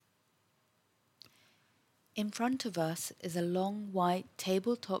In front of us is a long white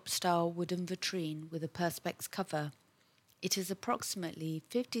tabletop-style wooden vitrine with a perspex cover. It is approximately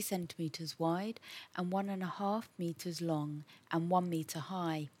 50 centimetres wide and 1.5 metres long and 1 metre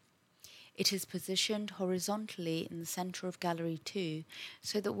high. It is positioned horizontally in the centre of Gallery 2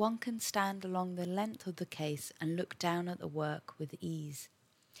 so that one can stand along the length of the case and look down at the work with ease.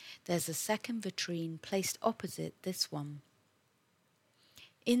 There's a second vitrine placed opposite this one.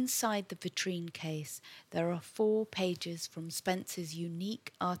 Inside the vitrine case, there are 4 pages from Spence's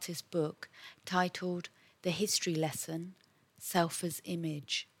unique artist book titled The History Lesson, Self as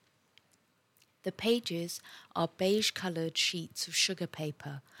Image. The pages are beige-coloured sheets of sugar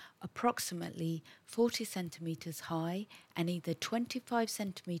paper, approximately 40 centimetres high and either 25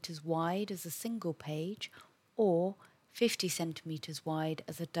 centimetres wide as a single page or 50 centimetres wide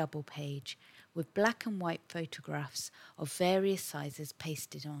as a double page, with black and white photographs of various sizes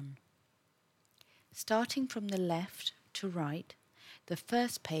pasted on. Starting from the left to right, the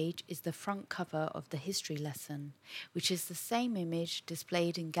first page is the front cover of the history lesson, which is the same image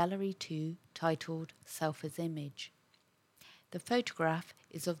displayed in Gallery 2 titled Self as Image. The photograph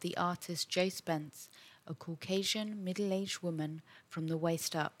is of the artist Jo Spence, a Caucasian middle-aged woman from the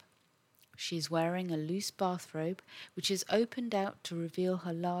waist up. She is wearing a loose bathrobe which is opened out to reveal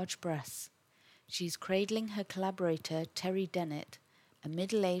her large breasts. She is cradling her collaborator Terry Dennett, a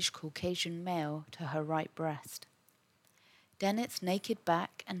middle-aged Caucasian male, to her right breast. Dennett's naked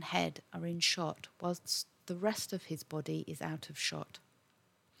back and head are in shot, whilst the rest of his body is out of shot.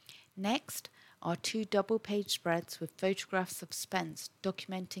 Next are 2 double-page spreads with photographs of Spence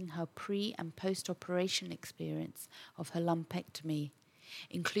documenting her pre- and post-operation experience of her lumpectomy,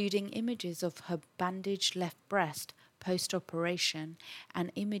 including images of her bandaged left breast post-operation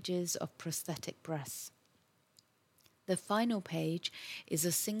and images of prosthetic breasts. The final page is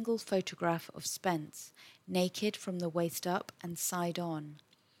a single photograph of Spence, naked from the waist up and side on.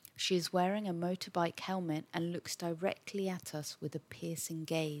 She is wearing a motorbike helmet and looks directly at us with a piercing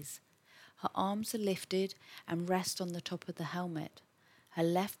gaze. Her arms are lifted and rest on the top of the helmet. Her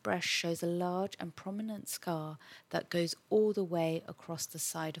left breast shows a large and prominent scar that goes all the way across the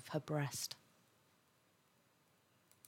side of her breast.